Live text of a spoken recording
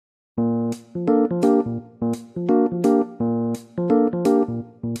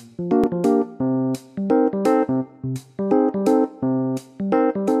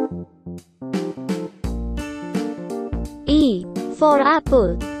for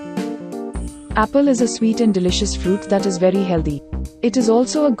apple. Apple is a sweet and delicious fruit that is very healthy. It is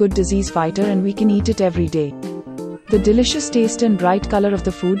also a good disease fighter and we can eat it every day. The delicious taste and bright color of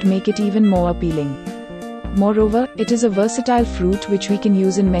the food make it even more appealing. Moreover, it is a versatile fruit which we can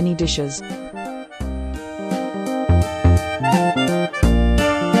use in many dishes.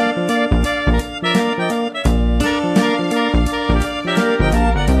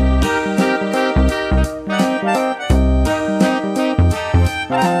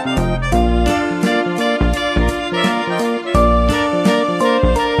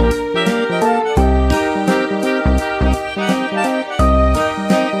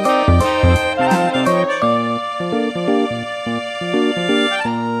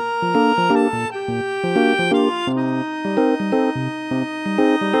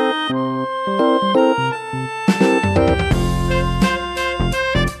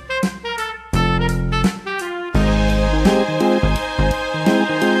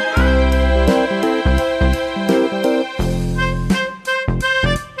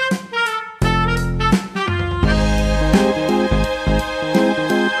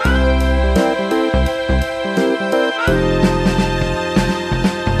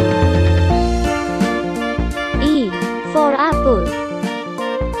 For apple.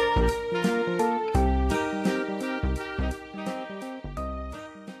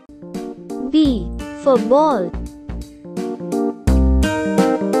 B for ball.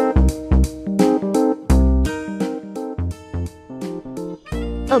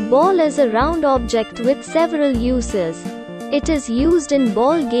 A ball is a round object with several uses. It is used in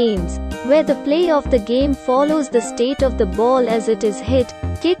ball games, where the play of the game follows the state of the ball as it is hit,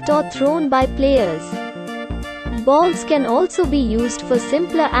 kicked or thrown by players. Balls can also be used for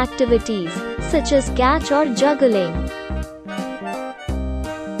simpler activities, such as catch or juggling.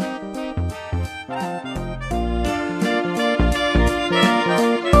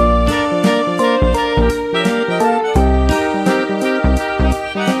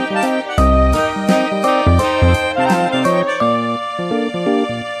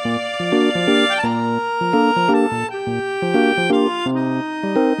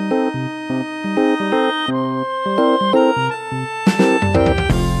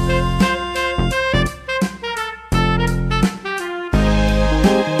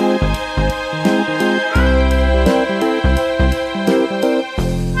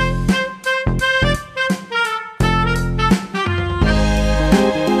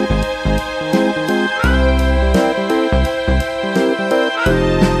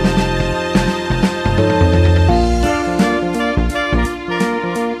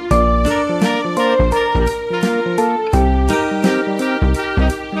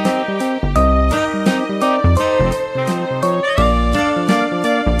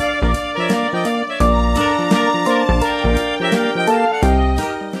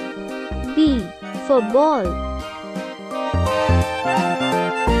 B for ball.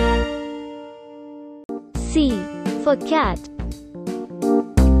 C for cat.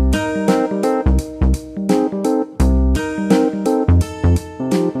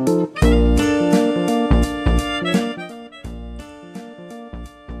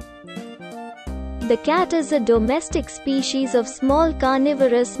 The cat is a domestic species of small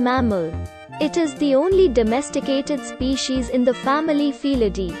carnivorous mammal. It is the only domesticated species in the family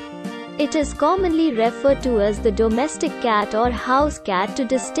Felidae. It is commonly referred to as the domestic cat or house cat to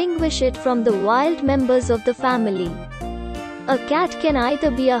distinguish it from the wild members of the family. A cat can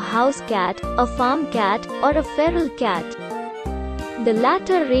either be a house cat, a farm cat, or a feral cat. The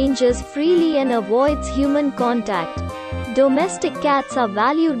latter ranges freely and avoids human contact. Domestic cats are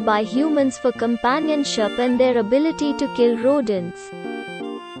valued by humans for companionship and their ability to kill rodents.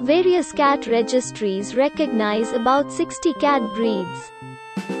 Various cat registries recognize about 60 cat breeds.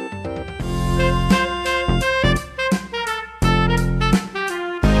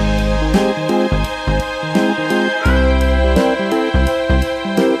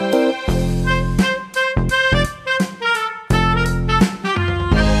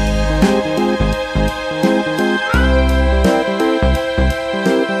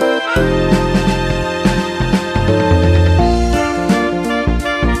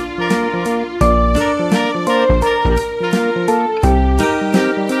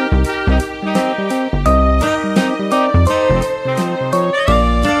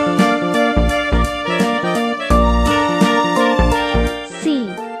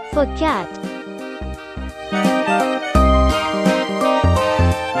 For cat.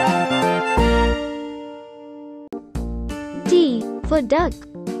 D for duck.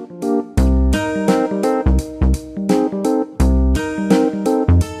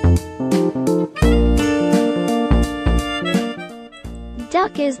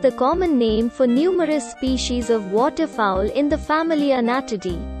 Duck is the common name for numerous species of waterfowl in the family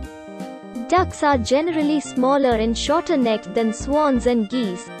Anatidae. Ducks are generally smaller and shorter necked than swans and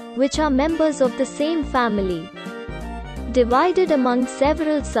geese, which are members of the same family. Divided among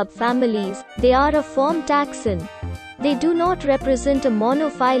several subfamilies, they are a form taxon. They do not represent a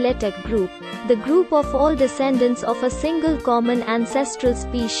monophyletic group, the group of all descendants of a single common ancestral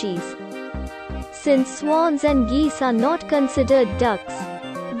species. Since swans and geese are not considered ducks,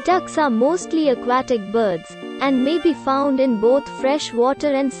 ducks are mostly aquatic birds, and may be found in both fresh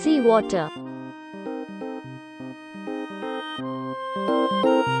water and sea water.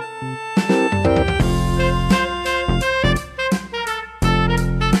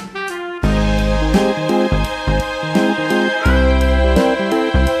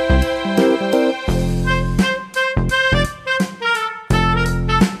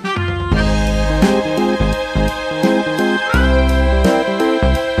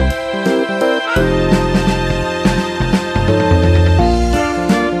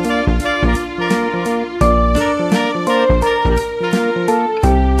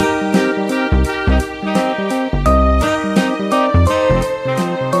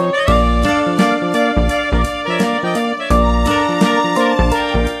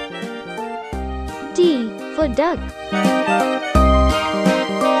 D for duck.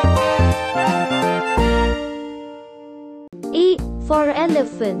 E for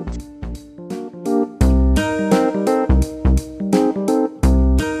elephant.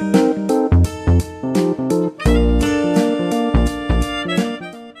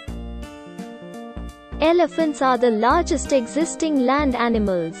 Elephants are the largest existing land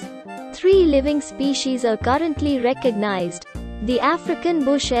animals. 3 living species are currently recognized: the African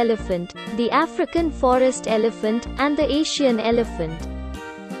bush elephant, the African forest elephant, and the Asian elephant.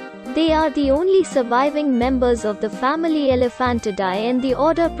 They are the only surviving members of the family Elephantidae and the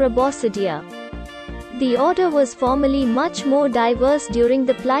order Proboscidea. The order was formerly much more diverse during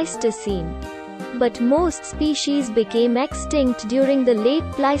the Pleistocene, but most species became extinct during the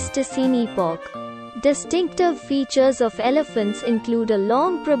late Pleistocene epoch. Distinctive features of elephants include a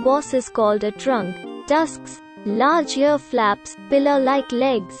long proboscis called a trunk, tusks, large ear flaps, pillar-like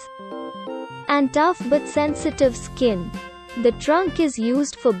legs, and tough but sensitive skin. The trunk is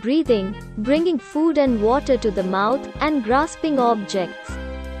used for breathing, bringing food and water to the mouth, and grasping objects.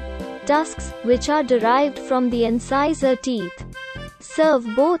 Tusks, which are derived from the incisor teeth, serve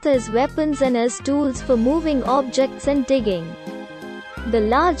both as weapons and as tools for moving objects and digging. The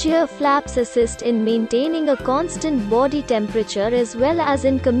large ear flaps assist in maintaining a constant body temperature as well as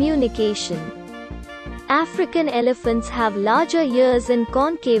in communication. African elephants have larger ears and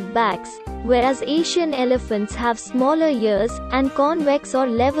concave backs, whereas Asian elephants have smaller ears and convex or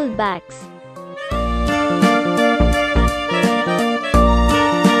level backs.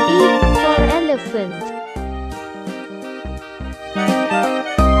 E for elephant.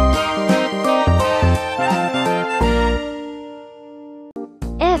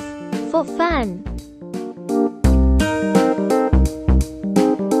 F for fan.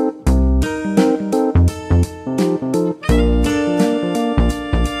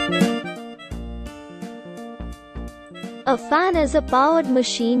 A fan is a powered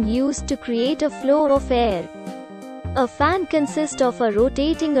machine used to create a flow of air. A fan consists of a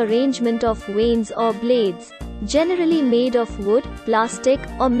rotating arrangement of vanes or blades, generally made of wood, plastic,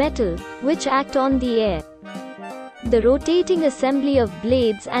 or metal, which act on the air. The rotating assembly of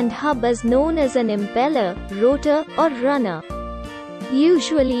blades and hub is known as an impeller, rotor, or runner.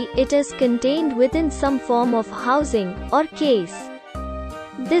 Usually, it is contained within some form of housing or case.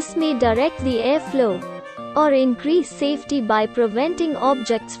 This may direct the airflow or increase safety by preventing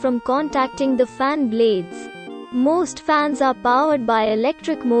objects from contacting the fan blades. Most fans are powered by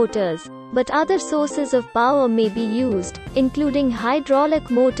electric motors, but other sources of power may be used, including hydraulic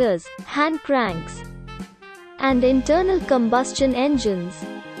motors, hand cranks, and internal combustion engines.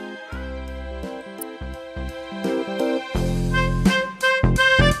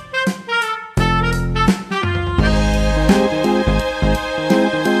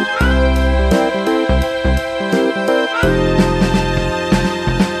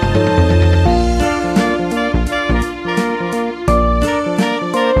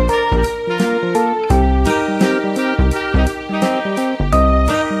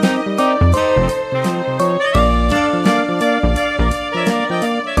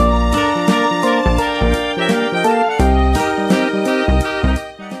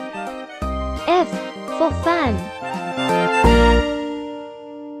 F for fan.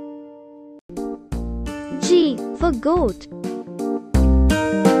 G for goat.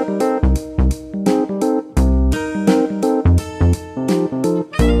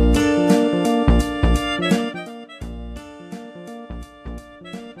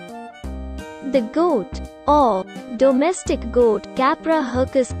 The goat, or domestic goat, Capra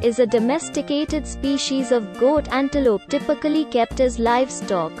hircus, is a domesticated species of goat antelope typically kept as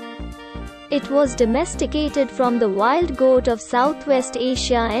livestock. It was domesticated from the wild goat of Southwest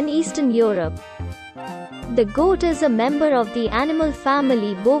Asia and Eastern Europe. The goat is a member of the animal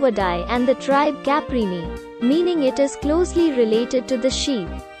family Bovidae and the tribe Caprini, meaning it is closely related to the sheep.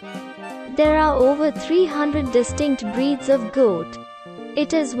 There are over 300 distinct breeds of goat.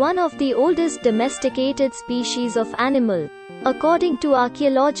 It is one of the oldest domesticated species of animal, according to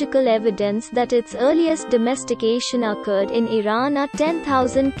archaeological evidence that its earliest domestication occurred in Iran at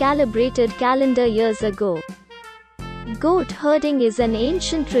 10,000 calibrated calendar years ago. Goat herding is an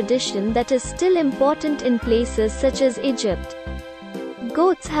ancient tradition that is still important in places such as Egypt.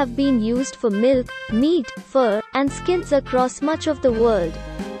 Goats have been used for milk, meat, fur, and skins across much of the world.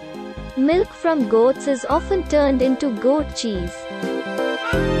 Milk from goats is often turned into goat cheese.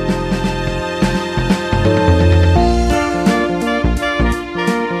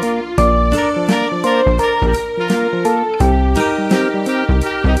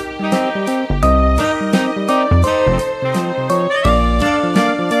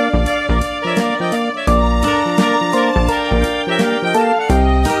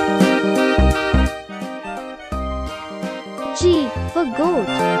 G for goat.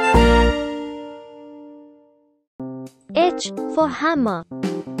 H for hammer.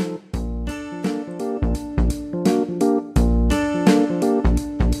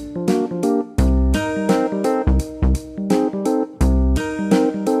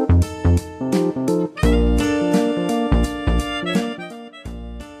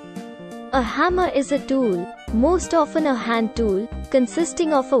 A hammer is a tool, most often a hand tool,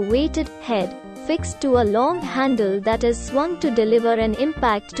 consisting of a weighted head fixed to a long handle that is swung to deliver an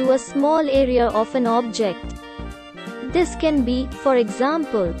impact to a small area of an object. This can be, for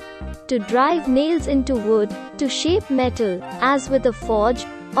example, to drive nails into wood, to shape metal, as with a forge,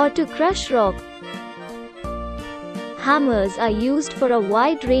 or to crush rock. Hammers are used for a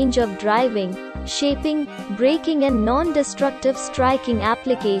wide range of driving, shaping, breaking and non-destructive striking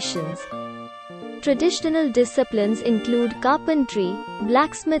applications. Traditional disciplines include carpentry,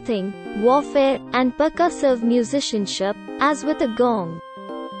 blacksmithing, warfare, and percussive musicianship, as with a gong.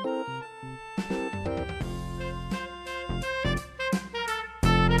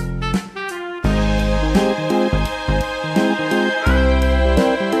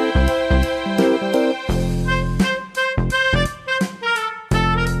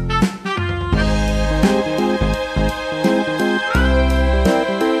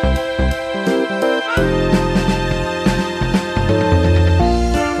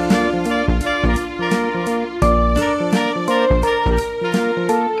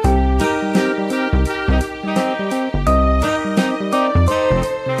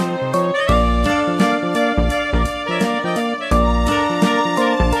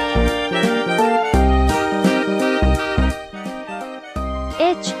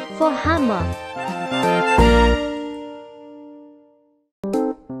 H for hammer.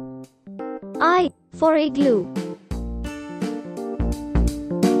 I for igloo.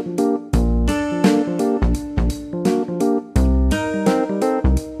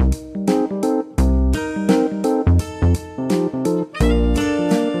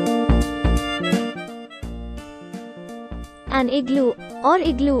 An igloo, or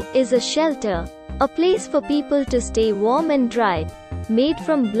igloo, is a shelter, a place for people to stay warm and dry, made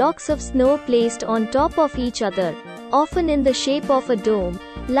from blocks of snow placed on top of each other, often in the shape of a dome,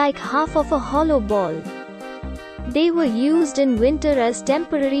 like half of a hollow ball. They were used in winter as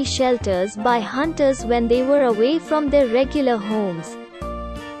temporary shelters by hunters when they were away from their regular homes.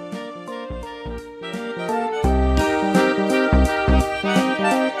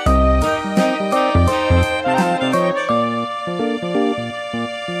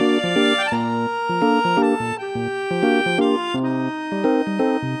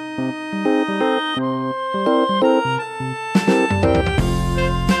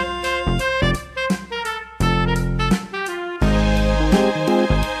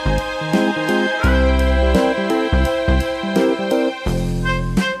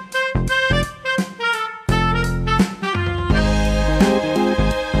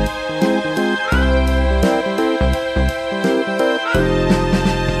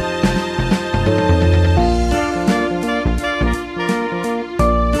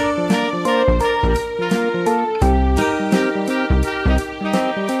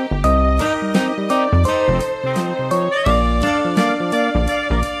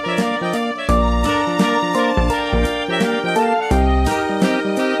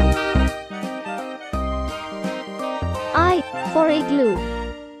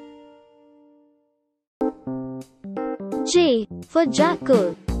 J for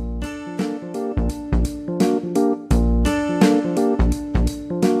jackal.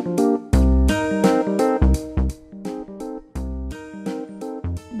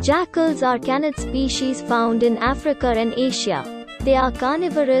 Jackals are canid species found in Africa and Asia. They are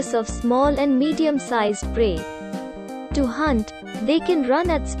carnivorous of small and medium-sized prey. To hunt, they can run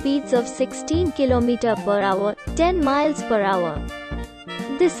at speeds of 16 km per hour, 10 miles per hour.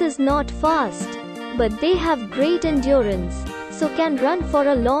 This is not fast, but they have great endurance, so can run for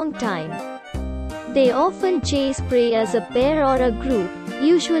a long time. They often chase prey as a pair or a group,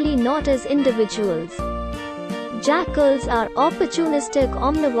 usually not as individuals. Jackals are opportunistic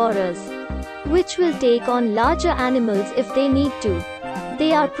omnivores, which will take on larger animals if they need to.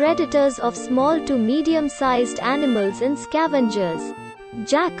 They are predators of small to medium-sized animals and scavengers.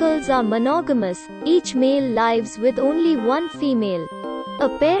 Jackals are monogamous, each male lives with only one female. A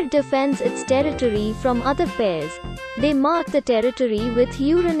pair defends its territory from other pairs. They mark the territory with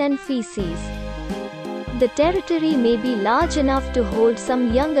urine and feces. The territory may be large enough to hold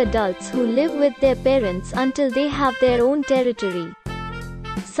some young adults who live with their parents until they have their own territory.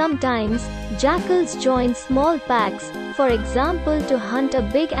 Sometimes, jackals join small packs, for example to hunt a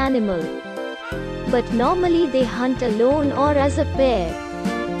big animal. But normally they hunt alone or as a pair.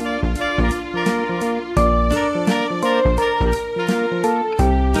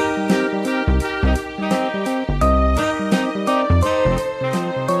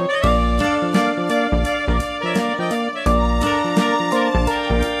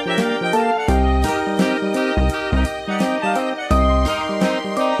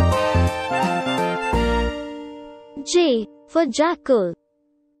 J for jackal.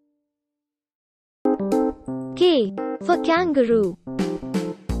 K for kangaroo.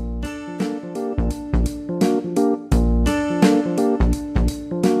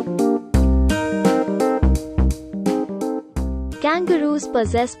 Kangaroos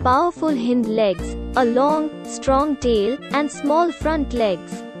possess powerful hind legs, a long, strong tail, and small front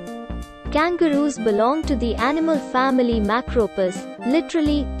legs. Kangaroos belong to the animal family Macropus,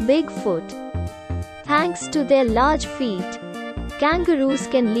 literally, big foot. Thanks to their large feet, kangaroos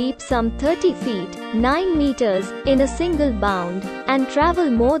can leap some 30 feet, 9 meters, in a single bound, and travel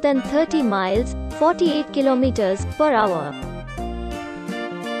more than 30 miles, 48 kilometers, per hour.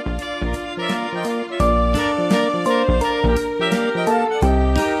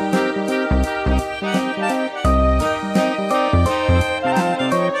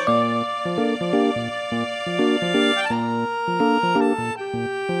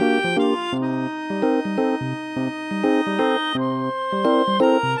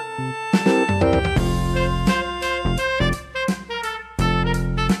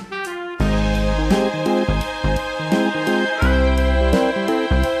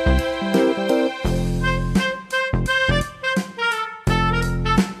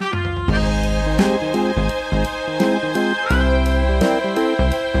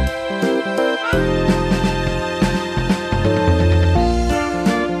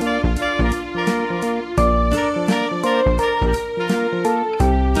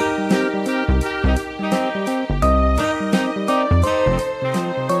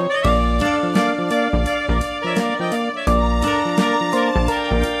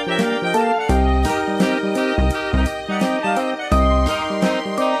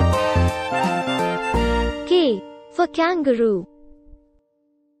 For kangaroo.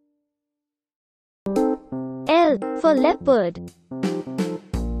 L for leopard.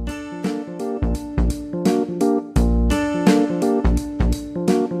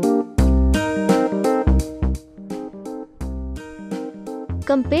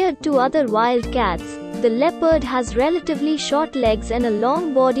 Compared to other wild cats, the leopard has relatively short legs and a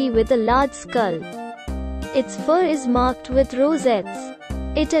long body with a large skull. Its fur is marked with rosettes.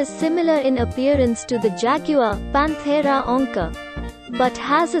 It is similar in appearance to the jaguar, Panthera onca, but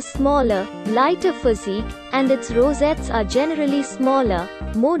has a smaller, lighter physique, and its rosettes are generally smaller,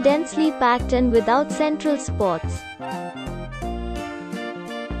 more densely packed and without central spots.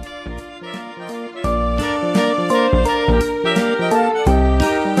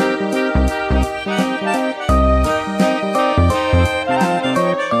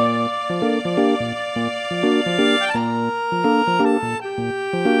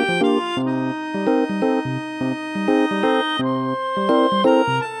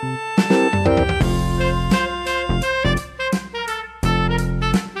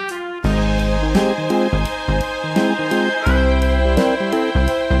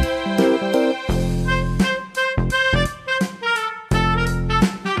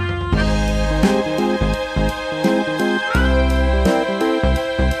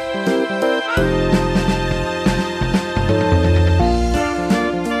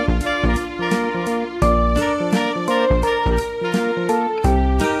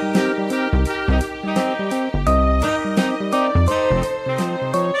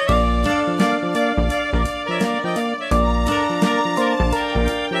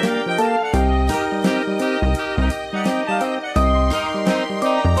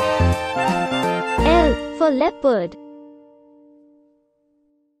 for leopard.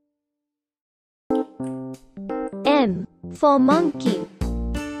 M for monkey.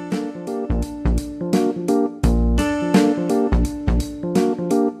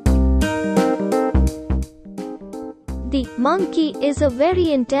 The monkey is a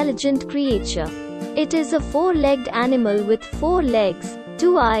very intelligent creature. It is a four-legged animal with 4 legs,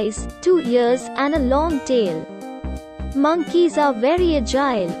 2 eyes, 2 ears and a long tail. Monkeys are very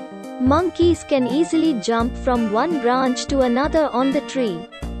agile. Monkeys can easily jump from one branch to another on the tree.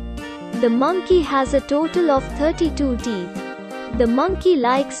 The monkey has a total of 32 teeth. The monkey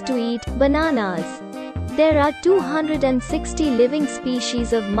likes to eat bananas. There are 260 living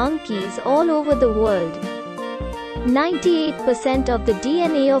species of monkeys all over the world. 98% of the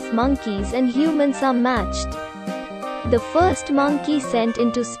DNA of monkeys and humans are matched. The first monkey sent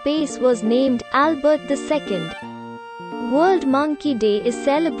into space was named Albert II. World Monkey Day is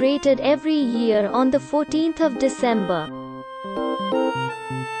celebrated every year on the 14th of December.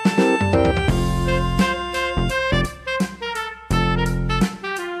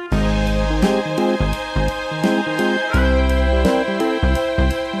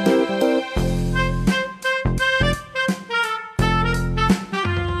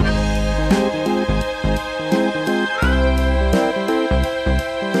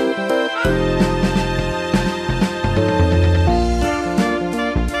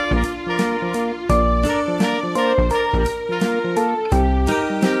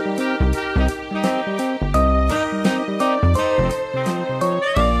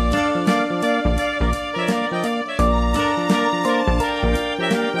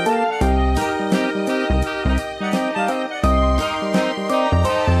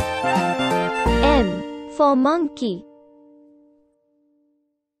 For monkey.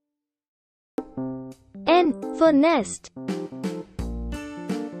 N for nest.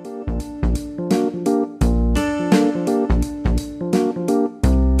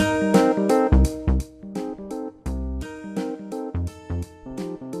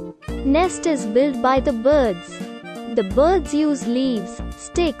 Nest is built by the birds. The birds use leaves,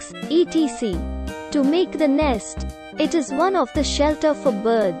 sticks, etc. to make the nest. It is one of the shelter for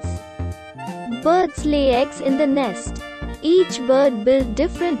birds. Birds lay eggs in the nest. Each bird builds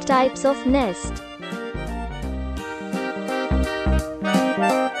different types of nest.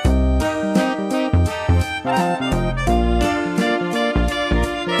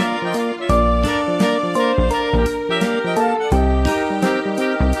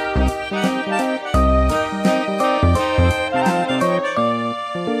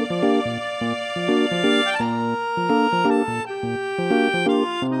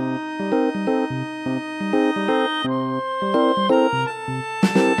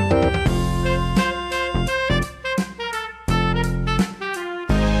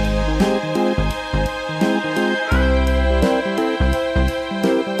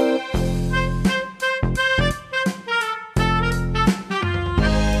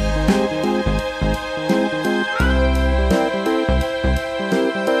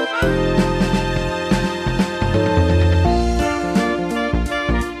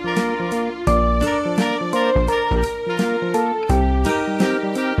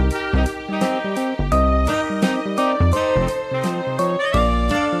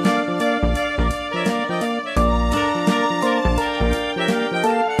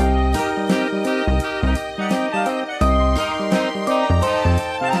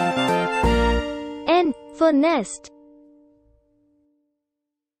 For nest.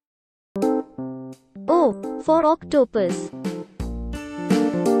 O for octopus.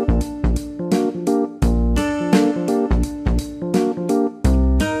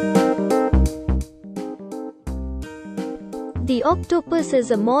 The octopus is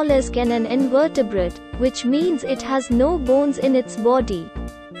a mollusk and an invertebrate, which means it has no bones in its body.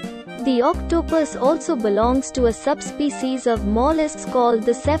 The octopus also belongs to a subspecies of mollusks called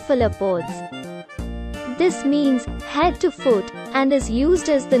the cephalopods. This means head to foot, and is used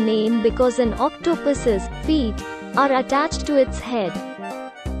as the name because an octopus's feet are attached to its head.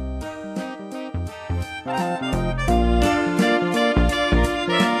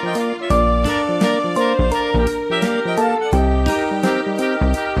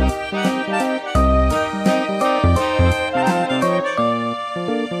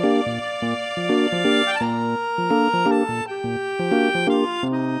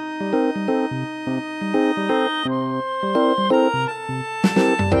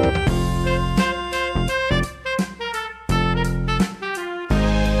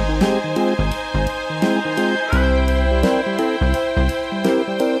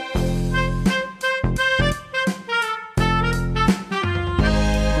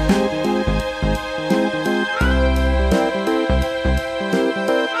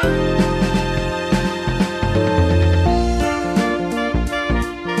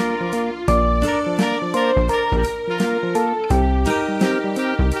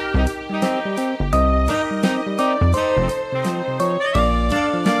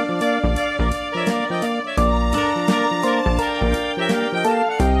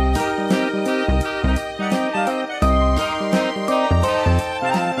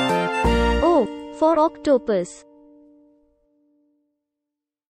 for octopus.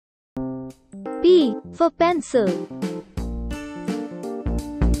 P for pencil.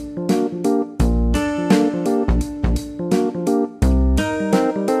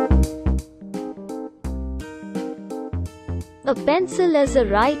 A pencil is a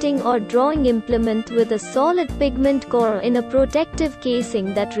writing or drawing implement with a solid pigment core in a protective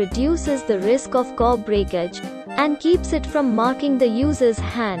casing that reduces the risk of core breakage and keeps it from marking the user's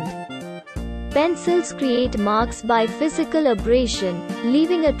hand. Pencils create marks by physical abrasion,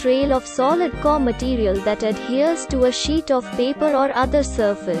 leaving a trail of solid core material that adheres to a sheet of paper or other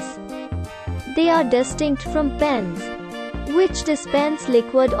surface. They are distinct from pens, which dispense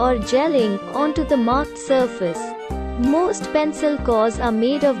liquid or gel ink onto the marked surface. Most pencil cores are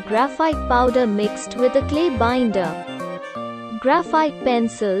made of graphite powder mixed with a clay binder. Graphite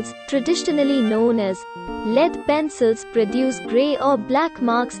pencils, traditionally known as lead pencils, produce gray or black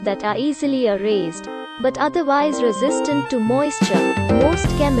marks that are easily erased, but otherwise resistant to moisture, most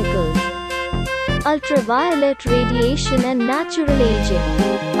chemicals, ultraviolet radiation and natural aging.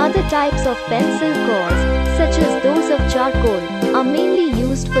 Other types of pencil cores, such as those of charcoal, are mainly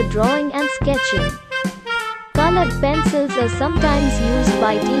used for drawing and sketching. Colored pencils are sometimes used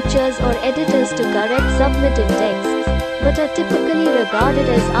by teachers or editors to correct submitted texts, but are typically regarded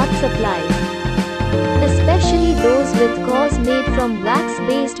as art supplies, especially those with cores made from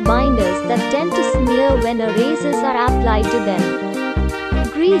wax-based binders that tend to smear when erasers are applied to them.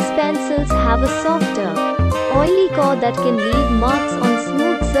 Grease pencils have a softer, oily core that can leave marks on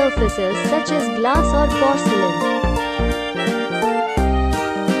smooth surfaces such as glass or porcelain.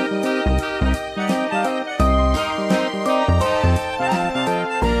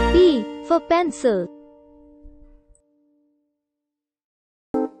 P for pencil.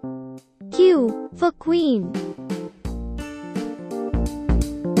 Q for queen.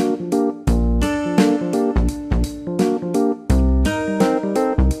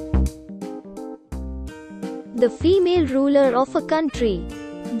 The female ruler of a country.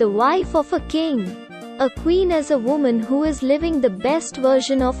 The wife of a king. A queen is a woman who is living the best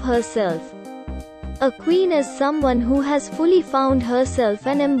version of herself. A queen is someone who has fully found herself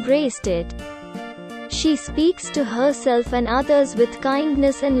and embraced it. She speaks to herself and others with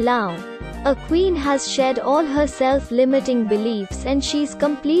kindness and love. A queen has shed all her self-limiting beliefs and she's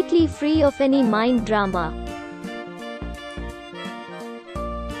completely free of any mind drama.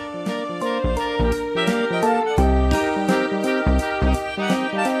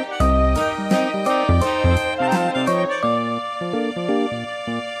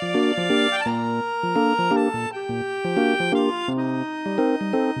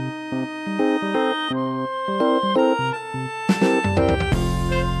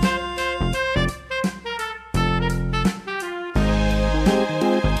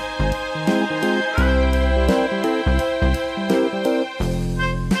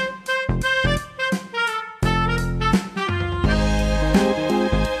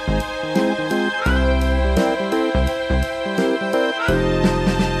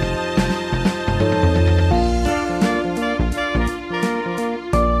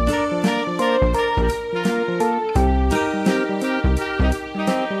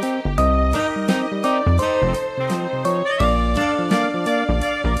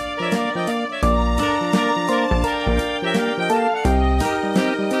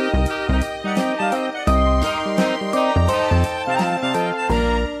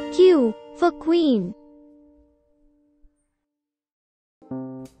 Q for queen.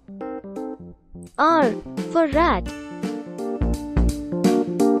 R for rat.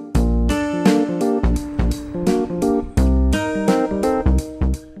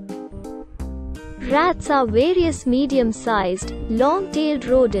 Rats are various medium-sized, long-tailed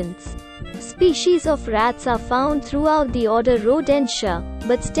rodents. Species of rats are found throughout the order Rodentia,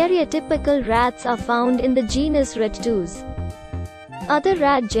 but stereotypical rats are found in the genus Rhetus. Other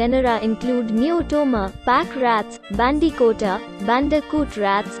rat genera include Neotoma, pack rats, Bandicota, bandicoot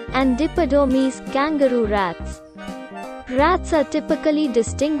rats, and Dipodomys, kangaroo rats. Rats are typically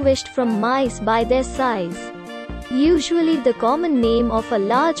distinguished from mice by their size. Usually the common name of a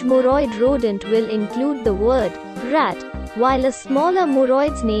large moroid rodent will include the word rat, while a smaller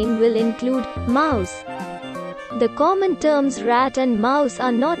moroid's name will include mouse. The common terms rat and mouse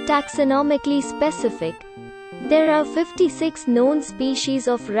are not taxonomically specific. There are 56 known species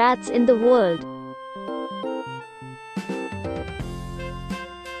of rats in the world.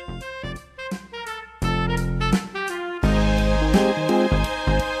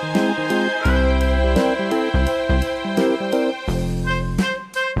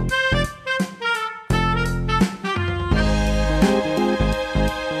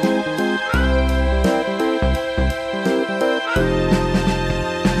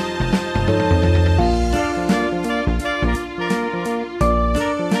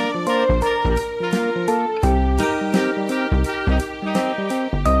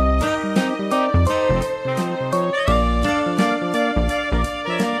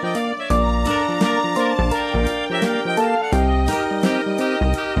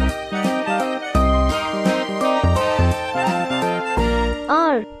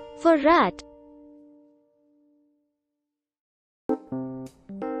 for rat.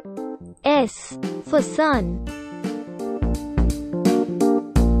 S for sun.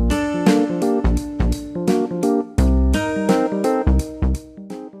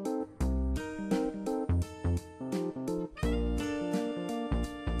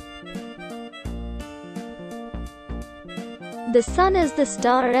 The Sun is the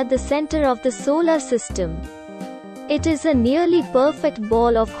star at the center of the solar system. It is a nearly perfect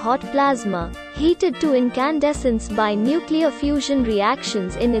ball of hot plasma, heated to incandescence by nuclear fusion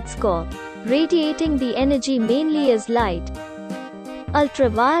reactions in its core, radiating the energy mainly as light,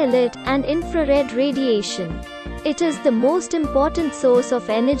 ultraviolet, and infrared radiation. It is the most important source of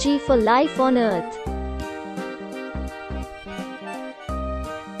energy for life on Earth.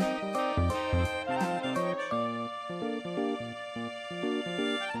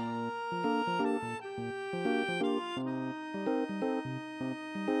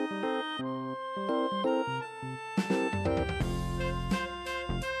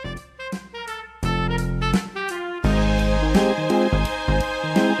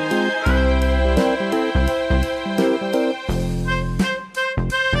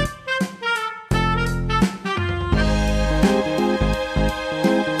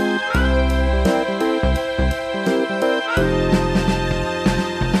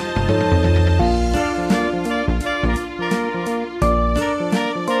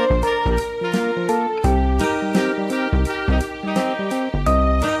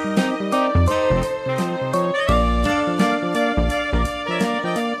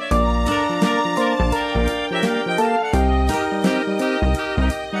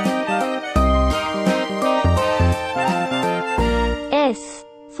 S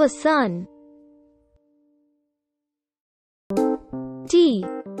for sun. T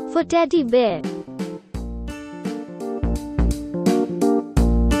for teddy bear.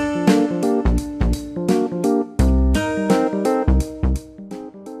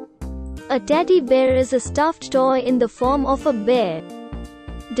 A teddy bear is a stuffed toy in the form of a bear.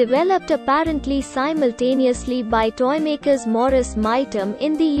 Developed apparently simultaneously by toymakers Morris Mitem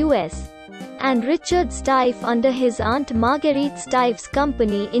in the US and Richard Steiff under his aunt Marguerite Steiff's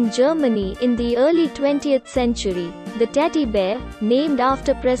company in Germany in the early 20th century, the teddy bear, named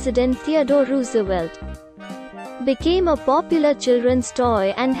after President Theodore Roosevelt, became a popular children's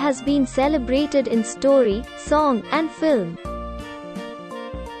toy and has been celebrated in story, song, and film.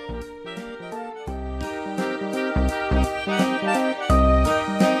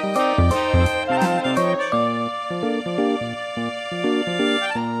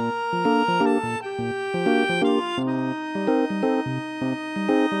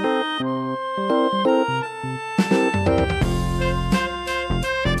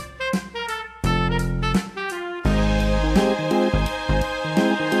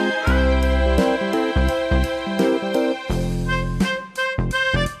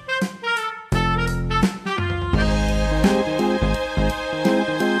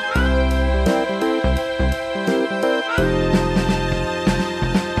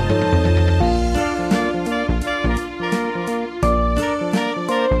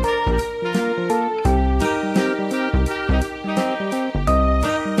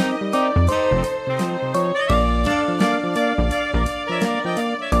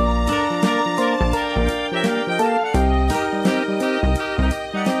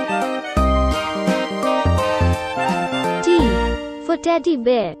 For teddy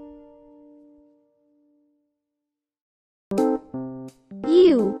bear.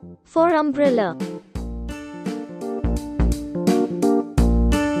 U for umbrella.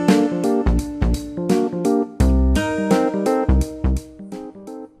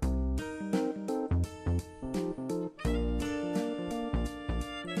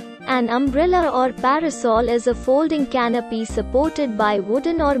 An umbrella or parasol is a folding canopy supported by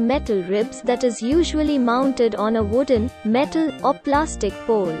wooden or metal ribs that is usually mounted on a wooden, metal, or plastic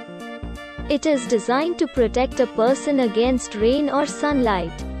pole. It is designed to protect a person against rain or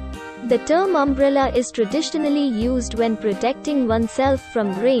sunlight. The term umbrella is traditionally used when protecting oneself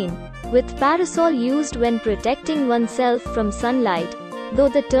from rain, with parasol used when protecting oneself from sunlight, though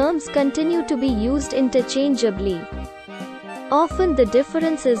the terms continue to be used interchangeably. Often the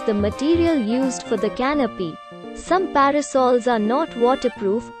difference is the material used for the canopy. Some parasols are not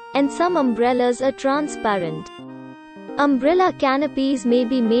waterproof, and some umbrellas are transparent. Umbrella canopies may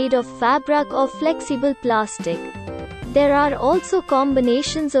be made of fabric or flexible plastic. There are also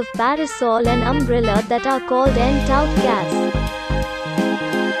combinations of parasol and umbrella that are called en-tout cas.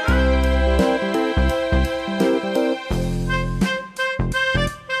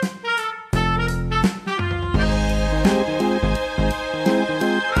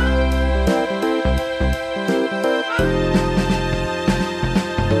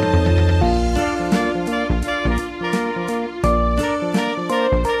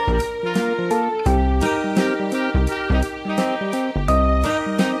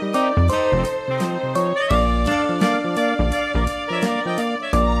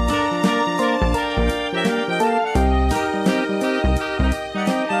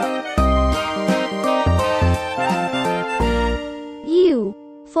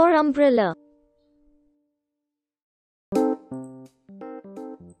 for umbrella.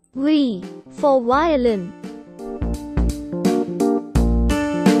 V for violin.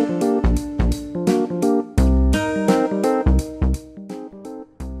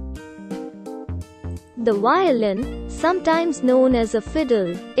 The violin, sometimes known as a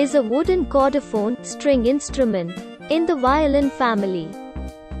fiddle, is a wooden chordophone string instrument in the violin family.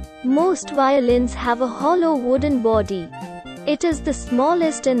 Most violins have a hollow wooden body. It is the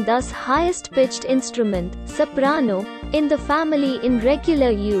smallest and thus highest pitched instrument, soprano, in the family in regular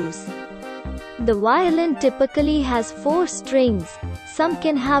use. The violin typically has 4 strings, some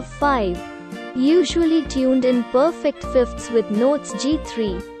can have 5, usually tuned in perfect fifths with notes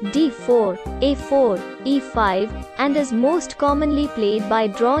G3, D4, A4, E5, and is most commonly played by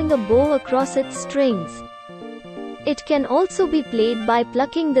drawing a bow across its strings. It can also be played by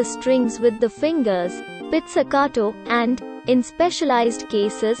plucking the strings with the fingers, pizzicato, and, in specialized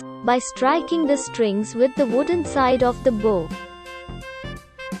cases, by striking the strings with the wooden side of the bow.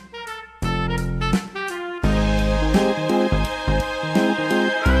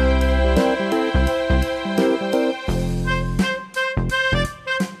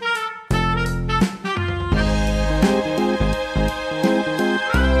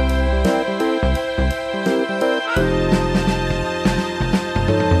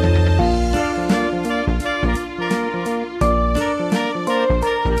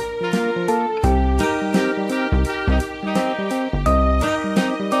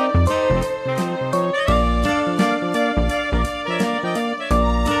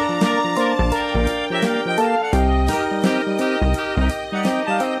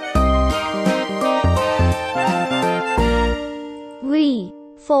 V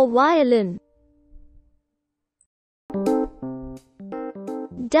for violin.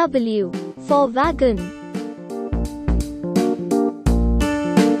 W for wagon.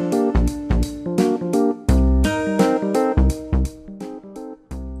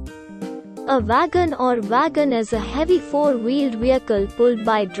 A wagon or wagon is a heavy 4-wheeled vehicle pulled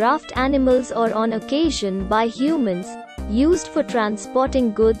by draft animals or on occasion by humans, used for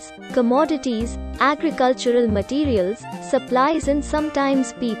transporting goods, commodities, agricultural materials, supplies and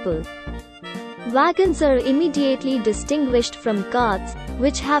sometimes people. Wagons are immediately distinguished from carts,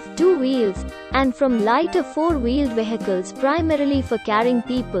 which have 2 wheels, and from lighter 4-wheeled vehicles primarily for carrying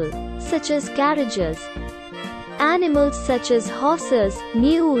people, such as carriages. Animals such as horses,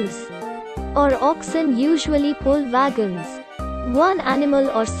 mules, or oxen usually pull wagons. One animal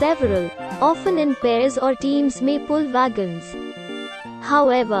or several, often in pairs or teams, may pull wagons.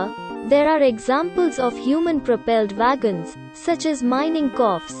 However, there are examples of human-propelled wagons, such as mining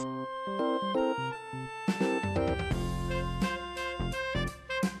coughs.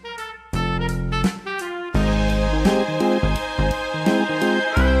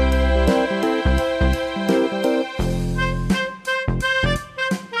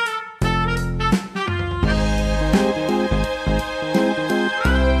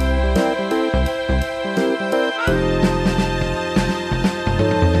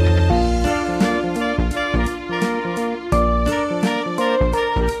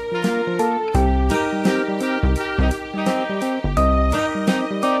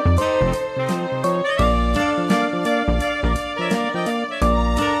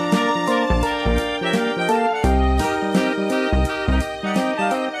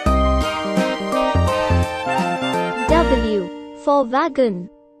 W for wagon.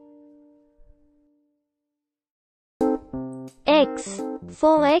 X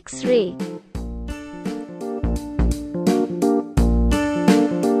for X-ray.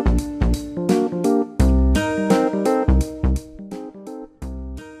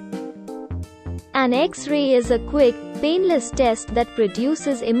 An X-ray is a quick, painless test that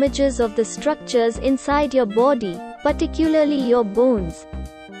produces images of the structures inside your body, particularly your bones.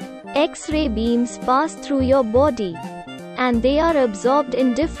 X-ray beams pass through your body, and they are absorbed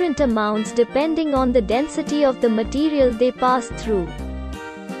in different amounts depending on the density of the material they pass through.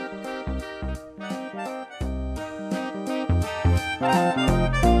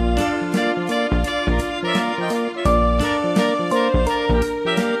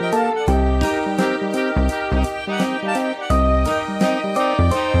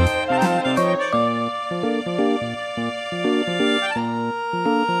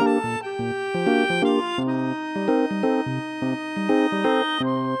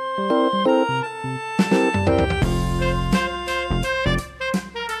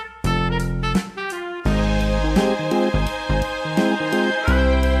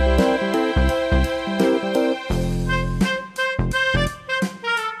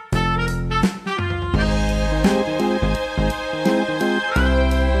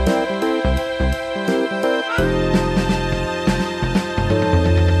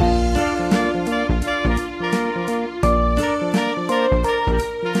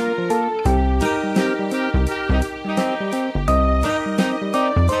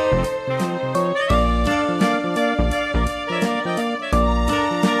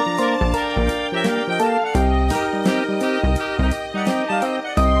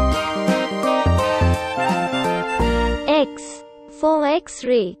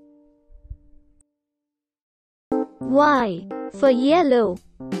 Y for yellow.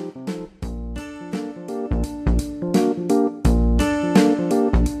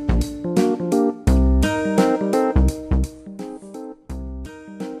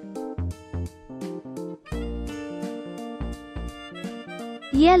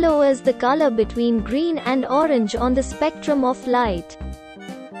 Yellow is the color between green and orange on the spectrum of light.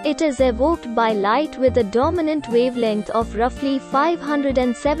 It is evoked by light with a dominant wavelength of roughly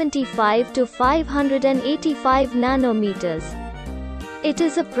 575 to 585 nanometers. It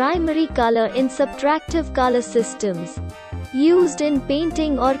is a primary color in subtractive color systems, used in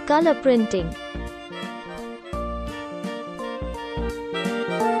painting or color printing.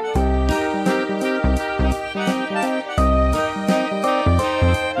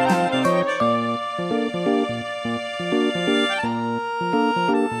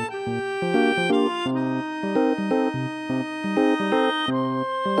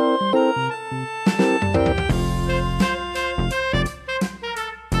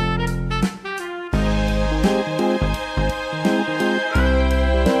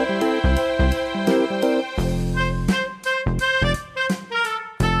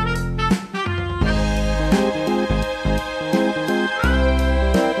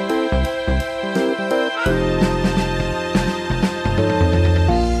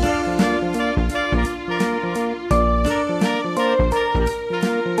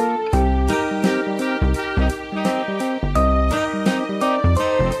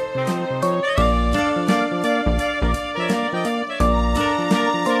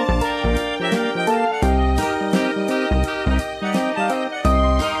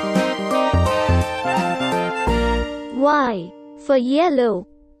 Y for yellow.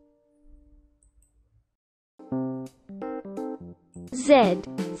 Z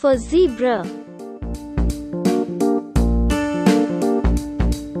for zebra.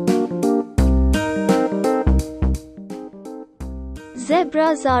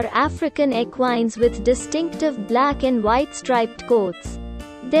 Zebras are African equines with distinctive black and white striped coats.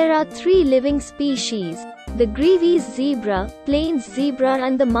 There are 3 living species: the Grevy's zebra, plains zebra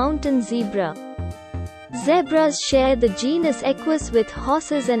and the mountain zebra. Zebras share the genus Equus with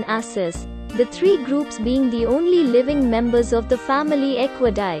horses and asses, the 3 groups being the only living members of the family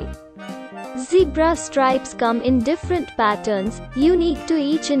Equidae. Zebra stripes come in different patterns, unique to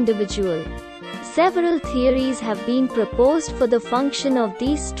each individual. Several theories have been proposed for the function of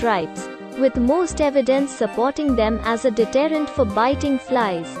these stripes, with most evidence supporting them as a deterrent for biting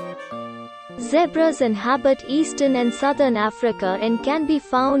flies. Zebras inhabit eastern and southern Africa and can be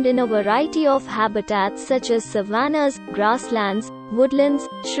found in a variety of habitats such as savannas, grasslands, woodlands,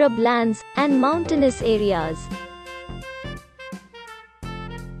 shrublands, and mountainous areas.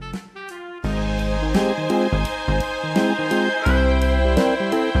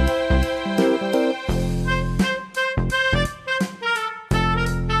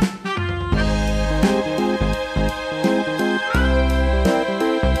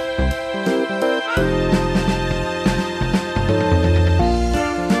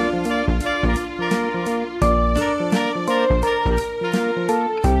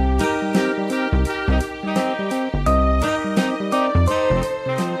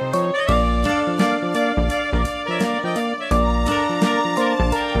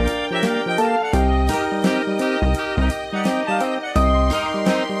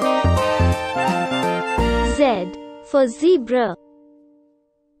 Z for zebra.